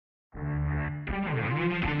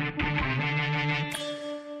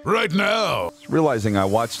right now. Realizing I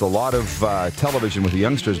watched a lot of television with the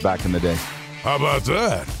youngsters back in the day. How about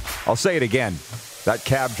that? I'll say it again. That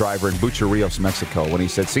cab driver in Bucharrios, Mexico, when he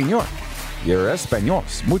said, Señor, your español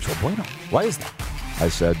es mucho bueno. Why is that? I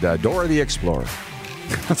said, Dora the Explorer.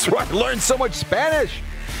 That's why I learned so much Spanish.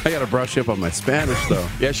 I got to brush up on my Spanish, though.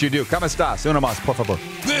 Yes, you do. ¿Cómo estás? Uno más, por favor.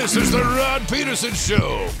 This is the Rod Peterson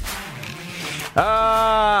Show.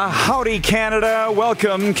 Howdy, Canada.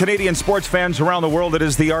 Welcome, Canadian sports fans around the world. It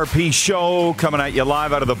is the RP Show coming at you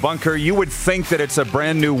live out of the bunker. You would think that it's a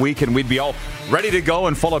brand new week and we'd be all ready to go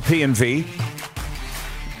and full of P&V.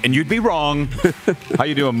 And you'd be wrong. How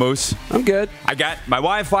you doing, Moose? I'm good. My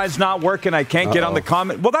Wi-Fi's not working. I can't get on the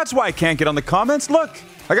comment. Well, that's why I can't get on the comments. Look,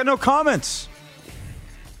 I got no comments.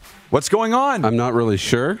 What's going on? I'm not really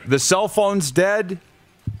sure. The cell phone's dead.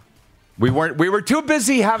 We were too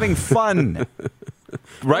busy having fun.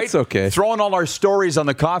 Right? That's okay. Throwing all our stories on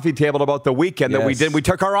the coffee table about the weekend that we did. We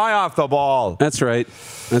took our eye off the ball. That's right.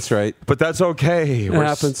 But that's okay. It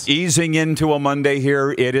happens. Easing into a Monday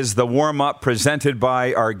here. It is the warm-up presented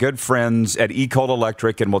by our good friends at Ecol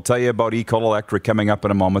Electric, and we'll tell you about Ecol Electric coming up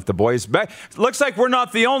in a moment. The boys back. Looks like we're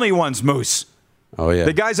not the only ones, Moose. Oh, yeah.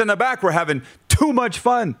 The guys in the back were having too much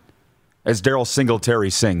fun. As Daryl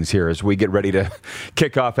Singletary sings here as we get ready to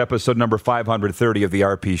kick off episode number 530 of the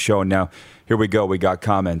RP Show. Now, here we go. We got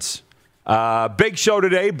comments. Big show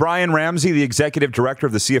today. Brian Ramsey, the executive director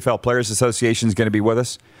of the CFL Players Association, is going to be with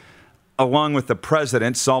us, along with the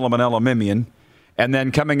president, Solomon Elamimian. And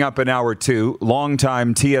then coming up in hour two,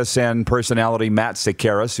 longtime TSN personality Matt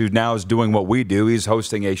Sakaris, who now is doing what we do. He's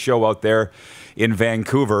hosting a show out there in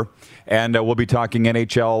Vancouver. And we'll be talking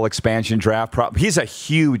NHL expansion draft. He's a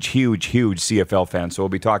huge CFL fan, so we'll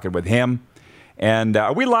be talking with him. And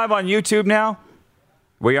are we live on YouTube now?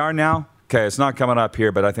 We are now? Okay, it's not coming up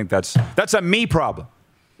here, but I think that's a me problem.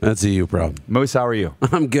 That's a you problem. Moose, how are you?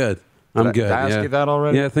 I'm good. Did I ask you that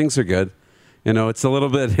already? Yeah, things are good. You know,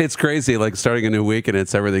 it's crazy, like starting a new week, and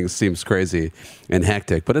everything seems crazy and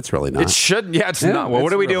hectic, but it's really not. It shouldn't. Yeah, it's not. Well,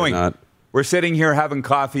 what are we really doing? Not. We're sitting here having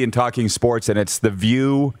coffee and talking sports, and it's the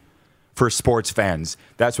view for sports fans.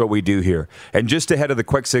 That's what we do here. And just ahead of the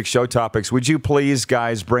Quick Six show topics, would you please,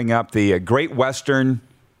 guys, bring up the Great Western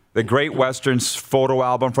photo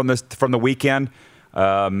album from the weekend?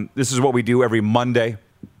 This is what we do every Monday.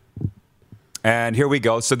 And here we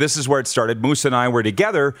go. So this is where it started. Moose and I were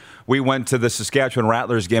together. We went to the Saskatchewan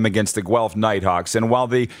Rattlers game against the Guelph Nighthawks. And while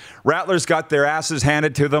the Rattlers got their asses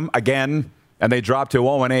handed to them again, and they dropped to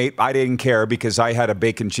 0-8, I didn't care because I had a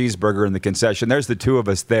bacon cheeseburger in the concession. There's the two of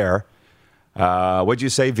us there. What'd you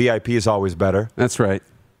say? VIP is always better. That's right.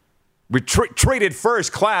 We treated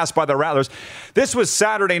first class by the Rattlers. This was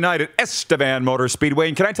Saturday night at Estevan Motor Speedway.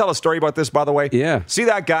 And can I tell a story about this, by the way? Yeah. See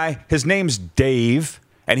that guy? His name's Dave,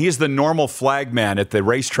 and he's the normal flag man at the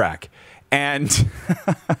racetrack. And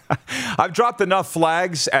I've dropped enough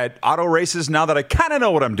flags at auto races now that I kind of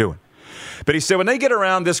know what I'm doing. But he said, when they get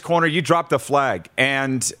around this corner, you drop the flag.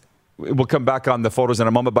 And we'll come back on the photos in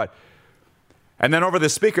a moment, and then over the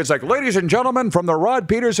speaker, it's like, ladies and gentlemen, from the Rod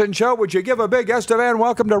Peterson Show, would you give a big Estevan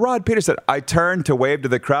welcome to Rod Peterson? I turned to wave to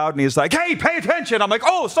the crowd, and he's like, hey, pay attention. I'm like,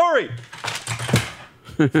 oh, sorry.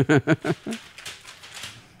 I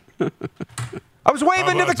was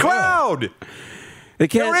waving to the crowd.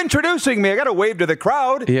 They're introducing me. I got to wave to the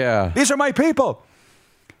crowd. Yeah. These are my people.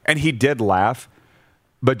 And he did laugh.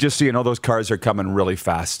 But just so you know, those cars are coming really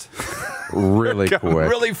fast. Really quick.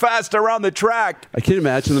 Really fast around the track. I can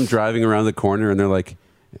imagine them driving around the corner, and they're like,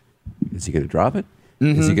 is he going to drop it?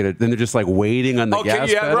 Mm-hmm. Is he going to? Then they're just like waiting on the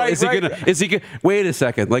gas pedal. Right, is he going to? Is he going? Wait a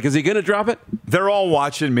second. Like, is he going to drop it? They're all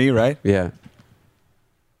watching me, right? Yeah.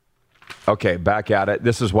 Okay, back at it.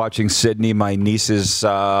 This is watching Sydney, my niece's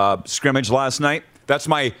scrimmage last night. That's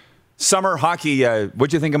my summer hockey.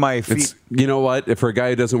 What'd you think of my feet? You know what? For a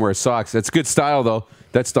guy who doesn't wear socks, that's good style, though.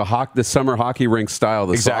 That's the summer hockey rink style,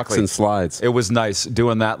 the socks and slides. It was nice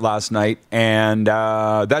doing that last night. And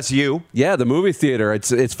that's you. Yeah, the movie theater.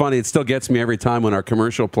 It's funny. It still gets me every time when our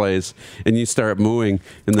commercial plays and you start mooing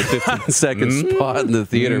in the 15-second spot in the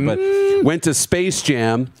theater. But went to Space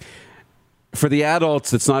Jam. For the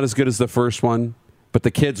adults, it's not as good as the first one, but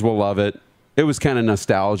the kids will love it. It was kind of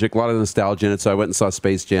nostalgic, a lot of nostalgia in it. So I went and saw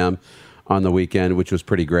Space Jam on the weekend, which was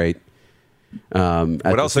pretty great.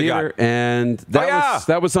 What else you got? And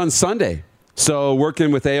that was on Sunday. So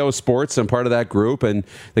working with AO Sports, I'm part of that group, and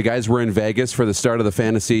the guys were in Vegas for the start of the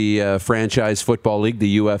Fantasy Franchise Football League,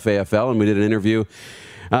 the UFAFL, and we did an interview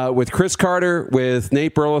with Chris Carter, with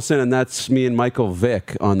Nate Burleson, and that's me and Michael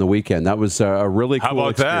Vick on the weekend. That was a really cool How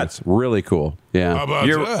about experience. that? Really cool. Yeah. How about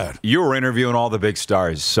that? You were interviewing all the big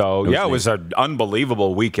stars. So, it was an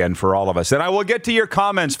unbelievable weekend for all of us. And I will get to your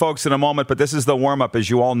comments, folks, in a moment, but this is the warm-up, as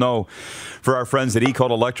you all know, for our friends at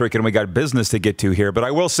Ecold Electric, and we got business to get to here. But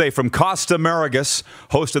I will say, from Costa Marigas,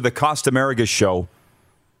 host of the Costa Marigas Show,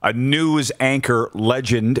 a news anchor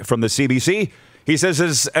legend from the CBC, he says,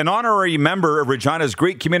 as an honorary member of Regina's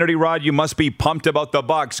Greek community, Rod, you must be pumped about the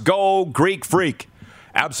Bucks. Go Greek Freak.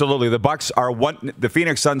 Absolutely. The Bucks are the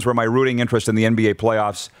Phoenix Suns were my rooting interest in the NBA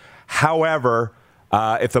playoffs. However,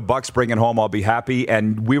 if the Bucks bring it home, I'll be happy.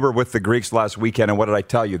 And we were with the Greeks last weekend, and what did I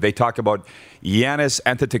tell you? They talk about Giannis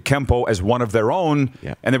Antetokounmpo as one of their own,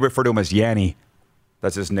 and they refer to him as Yanni.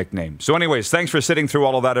 That's his nickname. So anyways, thanks for sitting through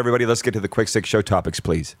all of that, everybody. Let's get to the quick six show topics,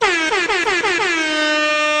 please. I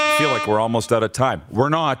feel like we're almost out of time. We're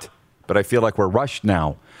not, but I feel like we're rushed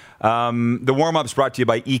now. The warm-up's brought to you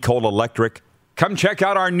by Ecold Electric. Come check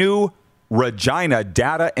out our new Regina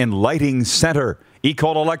Data and Lighting Center.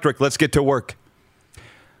 Ecold Electric, let's get to work.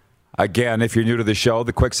 Again, if you're new to the show,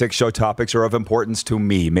 the quick six show topics are of importance to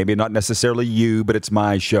me. Maybe not necessarily you, but it's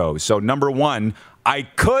my show. So number one, I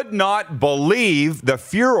could not believe the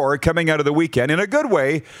furor coming out of the weekend in a good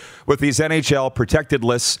way with these NHL protected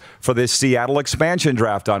lists for this Seattle Expansion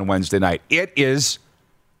Draft on Wednesday night. It is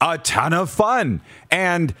a ton of fun.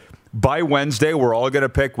 And by Wednesday, we're all going to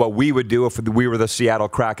pick what we would do if we were the Seattle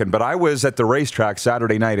Kraken. But I was at the racetrack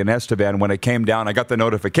Saturday night in Estevan when it came down. I got the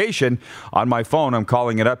notification on my phone, I'm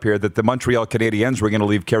calling it up here, that the Montreal Canadiens were going to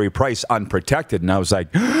leave Carey Price unprotected. And I was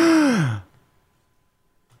like,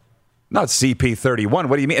 not CP31.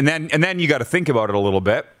 What do you mean? And then you got to think about it a little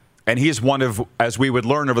bit. And he's one of, as we would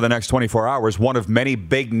learn over the next 24 hours, one of many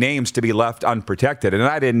big names to be left unprotected. And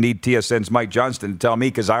I didn't need TSN's Mike Johnston to tell me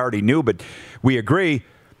because I already knew, but we agree.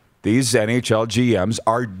 These NHL GMs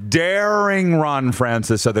are daring Ron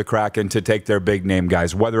Francis of the Kraken to take their big name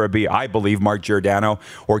guys, whether it be, I believe, Mark Giordano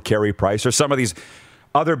or Carey Price or some of these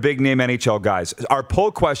other big name NHL guys. Our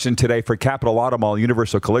poll question today for Capital Auto Mall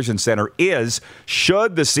Universal Collision Center is,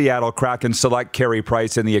 should the Seattle Kraken select Carey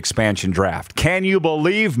Price in the expansion draft? Can you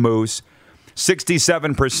believe, Moose?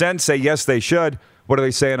 67% say yes, they should. What are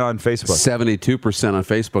they saying on Facebook? 72% on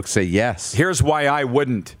Facebook say yes. Here's why I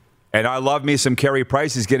wouldn't. And I love me some Carey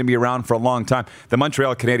Price. He's going to be around for a long time. The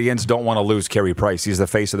Montreal Canadiens don't want to lose Carey Price. He's the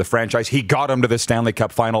face of the franchise. He got him to the Stanley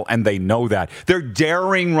Cup final, and they know that. They're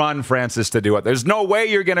daring Ron Francis to do it. There's no way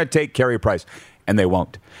you're going to take Carey Price, and they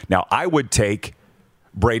won't. Now, I would take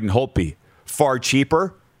Braden Holtby. Far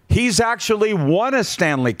cheaper. He's actually won a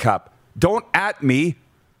Stanley Cup. Don't at me.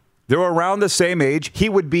 They're around the same age. He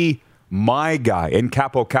would be my guy. And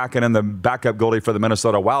Capo Kakinen, the backup goalie for the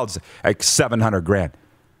Minnesota Wilds, like $700,000.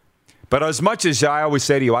 But as much as I always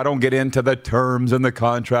say to you, I don't get into the terms and the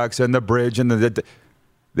contracts and the bridge and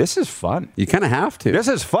this is fun. You kind of have to. This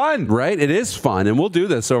is fun. Right? It is fun. And we'll do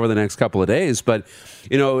this over the next couple of days. But,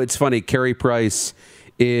 it's funny. Carey Price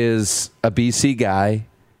is a BC guy.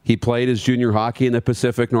 He played his junior hockey in the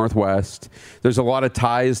Pacific Northwest. There's a lot of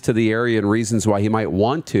ties to the area and reasons why he might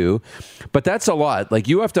want to. But that's a lot. Like,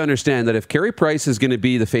 you have to understand that if Carey Price is going to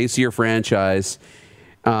be the face of your franchise,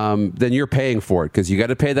 then you're paying for it because you got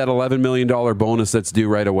to pay that $11 million bonus that's due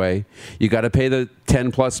right away. You got to pay the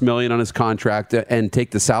 $10+ million on his contract and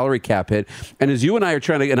take the salary cap hit. And as you and I are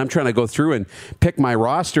trying to, and I'm trying to go through and pick my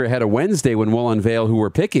roster ahead of Wednesday when we'll unveil who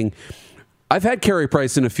we're picking, I've had Carey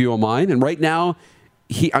Price in a few of mine, and right now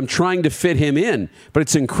I'm trying to fit him in, but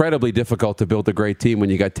it's incredibly difficult to build a great team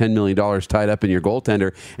when you got $10 million tied up in your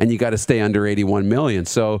goaltender and you got to stay under $81 million.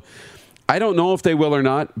 So I don't know if they will or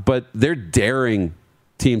not, but they're daring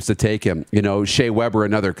teams to take him. Shea Weber,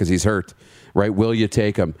 another, because he's hurt, right? Will you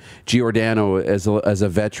take him? Giordano as a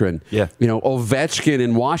veteran. Yeah. Ovechkin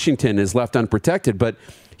in Washington is left unprotected, but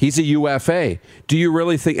he's a UFA. Do you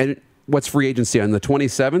really think, and what's free agency on the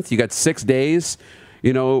 27th? You got 6 days,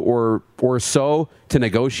 or so to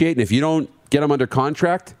negotiate. And if you don't get him under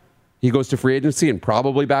contract, he goes to free agency and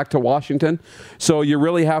probably back to Washington. So you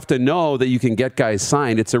really have to know that you can get guys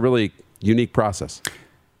signed. It's a really unique process.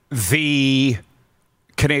 The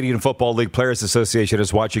Canadian Football League Players Association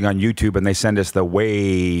is watching on YouTube, and they send us the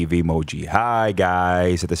wave emoji. Hi,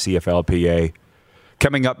 guys, at the CFLPA.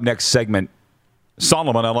 Coming up next segment,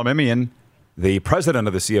 Solomon Elamimian, the president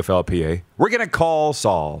of the CFLPA. We're going to call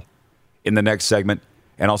Saul in the next segment,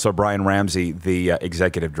 and also Brian Ramsey, the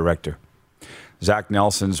executive director. Zach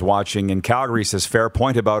Nelson's watching in Calgary, says, fair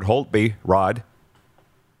point about Holtby, Rod.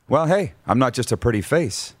 Well, hey, I'm not just a pretty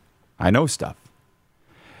face. I know stuff.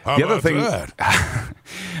 How about that?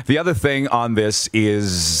 The other thing on this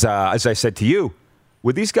is, as I said to you,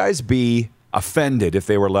 would these guys be offended if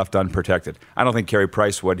they were left unprotected? I don't think Carey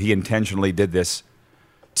Price would. He intentionally did this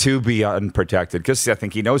to be unprotected because I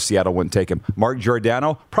think he knows Seattle wouldn't take him. Mark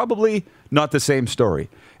Giordano, probably not the same story.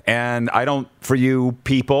 And I don't, for you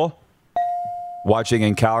people watching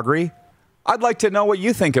in Calgary, I'd like to know what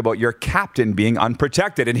you think about your captain being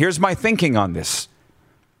unprotected. And here's my thinking on this.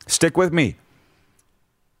 Stick with me.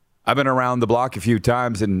 I've been around the block a few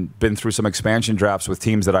times and been through some expansion drafts with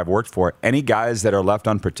teams that I've worked for. Any guys that are left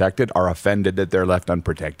unprotected are offended that they're left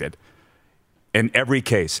unprotected. In every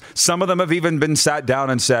case. Some of them have even been sat down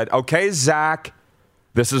and said, okay, Zach,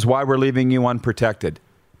 this is why we're leaving you unprotected.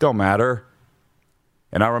 Don't matter.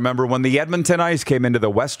 And I remember when the Edmonton Ice came into the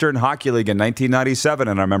Western Hockey League in 1997,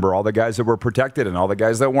 and I remember all the guys that were protected and all the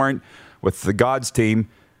guys that weren't with the Gods team,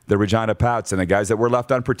 the Regina Pats, and the guys that were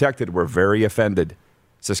left unprotected were very offended.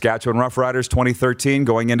 Saskatchewan Roughriders 2013,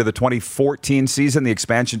 going into the 2014 season, the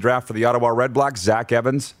expansion draft for the Ottawa Red Blacks, Zach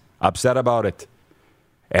Evans, upset about it.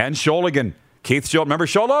 And Sholigan, Keith Sholo, remember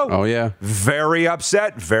Sholo? Oh, yeah. Very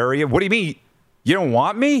upset, what do you mean? You don't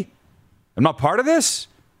want me? I'm not part of this?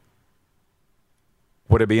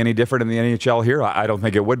 Would it be any different in the NHL here? I don't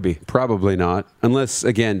think it would be. Probably not. Unless,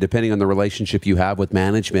 again, depending on the relationship you have with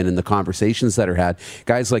management and the conversations that are had,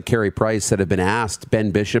 guys like Carey Price that have been asked,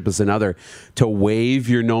 Ben Bishop is another, to waive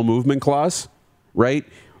your no movement clause, right?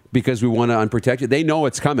 Because we want to unprotect you. They know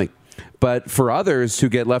it's coming. But for others who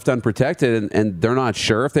get left unprotected and they're not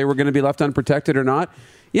sure if they were going to be left unprotected or not,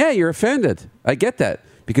 yeah, you're offended. I get that.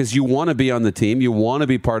 Because you want to be on the team. You want to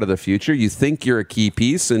be part of the future. You think you're a key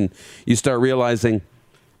piece and you start realizing,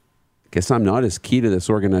 guess I'm not as key to this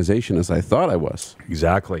organization as I thought I was.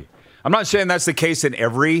 Exactly. I'm not saying that's the case in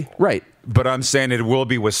every. Right. But I'm saying it will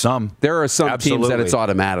be with some. There are some teams that it's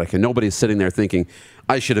automatic, and nobody's sitting there thinking,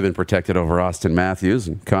 I should have been protected over Austin Matthews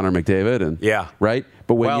and Connor McDavid. And yeah. Right?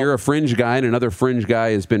 But when you're a fringe guy and another fringe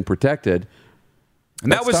guy has been protected.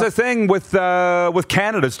 And that was tough. The thing with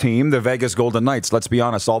Canada's team, the Vegas Golden Knights. Let's be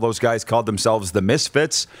honest, all those guys called themselves the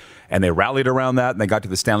Misfits, and they rallied around that, and they got to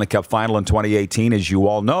the Stanley Cup Final in 2018, as you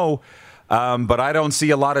all know. But I don't see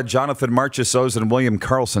a lot of Jonathan Marchessaults and William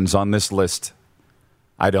Karlssons on this list.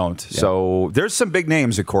 I don't. Yeah. So there's some big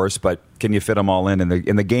names, of course, but can you fit them all in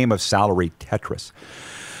the game of salary Tetris?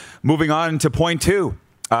 Moving on to point 2.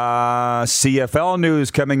 CFL news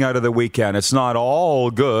coming out of the weekend. It's not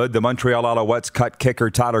all good. The Montreal Alouettes cut kicker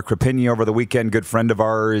Tyler Crapigny over the weekend. Good friend of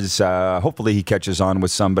ours. Hopefully he catches on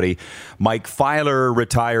with somebody. Mike Filer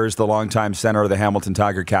retires, the longtime center of the Hamilton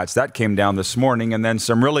Tiger Cats. That came down this morning. And then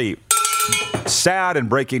some really sad and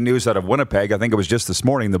breaking news out of Winnipeg. I think it was just this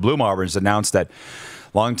morning. The Blue Mavericks announced that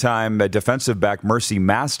longtime defensive back Mercy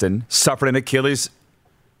Maston suffered an Achilles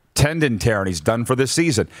tendon tear, and he's done for this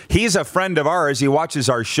season. He's a friend of ours. He watches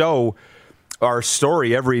our show, our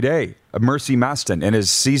story every day, Mercy Maston. And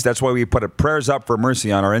that's why we put prayers up for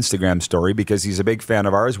Mercy on our Instagram story, because he's a big fan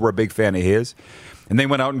of ours. We're a big fan of his. And they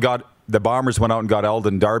went out and the Bombers went out and got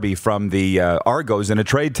Eldon Darby from the Argos in a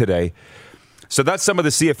trade today. So that's some of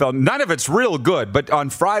the CFL. None of it's real good. But on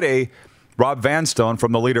Friday, Rob Vanstone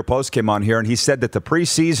from the Leader Post came on here, and he said that the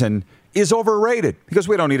preseason is overrated because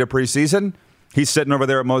we don't need a preseason. He's sitting over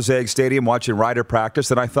there at Mosaic Stadium watching Ryder practice,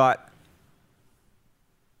 and I thought,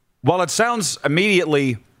 while it sounds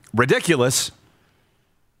immediately ridiculous,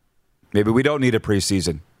 maybe we don't need a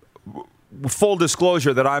preseason. Full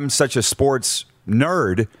disclosure that I'm such a sports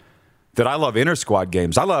nerd that I love inter-squad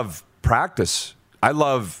games. I love practice. I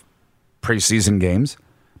love preseason games,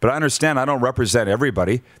 but I understand I don't represent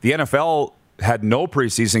everybody. The NFL had no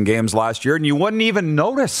preseason games last year, and you wouldn't even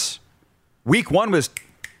notice. Week 1 was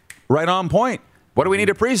right on point. What do we need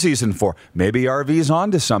a preseason for? Maybe RV's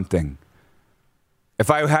on to something.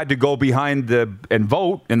 If I had to go behind and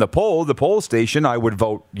vote in the poll station, I would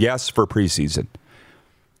vote yes for preseason.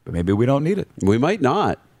 But maybe we don't need it. We might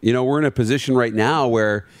not. We're in a position right now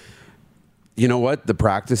where, you know what, the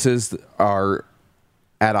practices are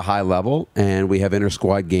at a high level, and we have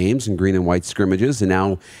inter-squad games and green and white scrimmages. And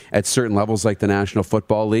now at certain levels like the National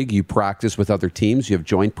Football League, you practice with other teams. You have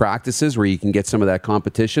joint practices where you can get some of that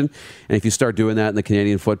competition. And if you start doing that in the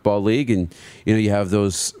Canadian Football League, and you have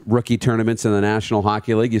those rookie tournaments in the National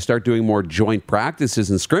Hockey League, you start doing more joint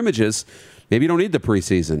practices and scrimmages, maybe you don't need the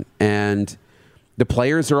preseason. And the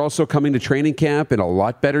players are also coming to training camp in a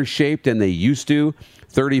lot better shape than they used to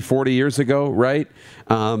 30, 40 years ago, right?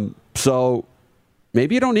 So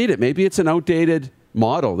maybe you don't need it. Maybe it's an outdated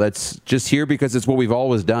model that's just here because it's what we've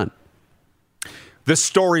always done. The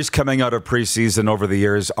stories coming out of preseason over the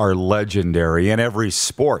years are legendary in every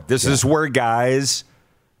sport. This is where guys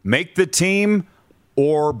make the team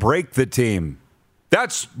or break the team.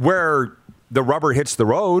 That's where the rubber hits the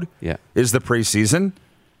road is the preseason.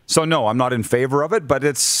 So, no, I'm not in favor of it, but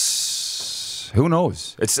who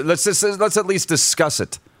knows? Let's at least discuss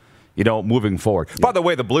it, moving forward. Yeah. By the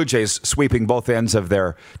way, the Blue Jays sweeping both ends of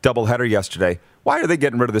their doubleheader yesterday. Why are they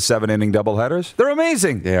getting rid of the 7-inning doubleheaders? They're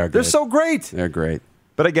amazing. They're so great. They're great.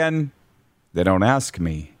 But again, they don't ask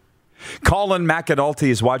me. Colin McAnulty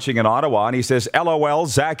is watching in Ottawa, and he says, LOL,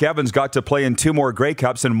 Zach Evans got to play in 2 more Grey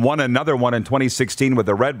Cups and won another one in 2016 with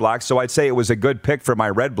the Red Blacks, so I'd say it was a good pick for my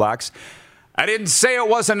Red Blacks. I didn't say it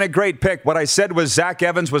wasn't a great pick. What I said was Zach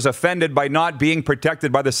Evans was offended by not being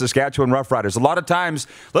protected by the Saskatchewan Roughriders. A lot of times,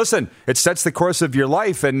 listen, it sets the course of your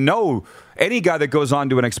life, and no, any guy that goes on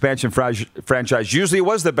to an expansion franchise usually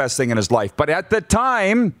was the best thing in his life. But at the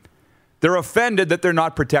time, they're offended that they're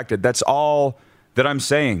not protected. That's all that I'm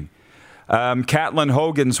saying. Catlin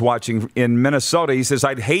Hogan's watching in Minnesota. He says,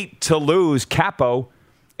 I'd hate to lose Capo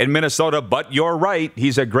in Minnesota, but you're right.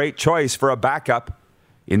 He's a great choice for a backup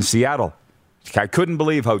in Seattle. I couldn't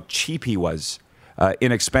believe how cheap he was,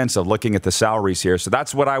 inexpensive, looking at the salaries here. So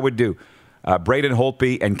that's what I would do. Braden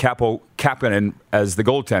Holtby and Capo Kapanen as the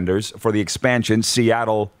goaltenders for the expansion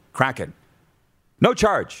Seattle Kraken. No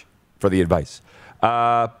charge for the advice.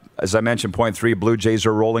 As I mentioned, point 3, Blue Jays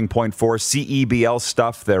are rolling. Point 4, CEBL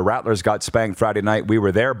stuff. The Rattlers got spanked Friday night. We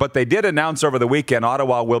were there. But they did announce over the weekend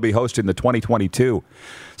Ottawa will be hosting the 2022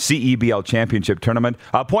 CEBL Championship Tournament.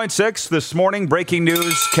 Point 6, this morning, breaking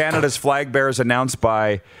news. Canada's flag bearers announced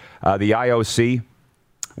by the IOC.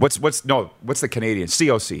 What's the Canadian?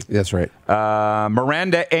 COC. That's right.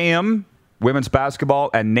 Miranda Aam, women's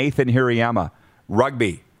basketball, and Nathan Hirayama,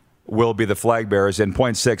 rugby, will be the flag bearers. In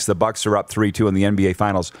point 6, the Bucks are up 3-2 in the NBA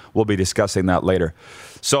Finals. We'll be discussing that later.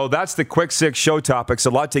 So that's the quick 6 show topics. A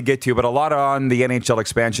lot to get to, but a lot on the NHL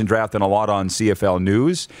expansion draft and a lot on CFL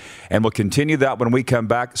news. And we'll continue that when we come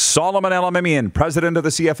back. Solomon Elamimian, president of the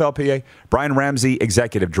CFLPA, Brian Ramsey,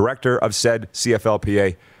 executive director of said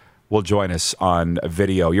CFLPA, will join us on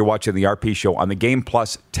video. You're watching the RP Show on the Game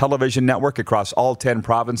Plus television network across all 10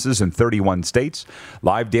 provinces and 31 states.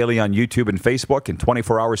 Live daily on YouTube and Facebook, and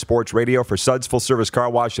 24-hour sports radio for Suds Full Service Car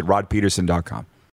Wash at rodpeterson.com.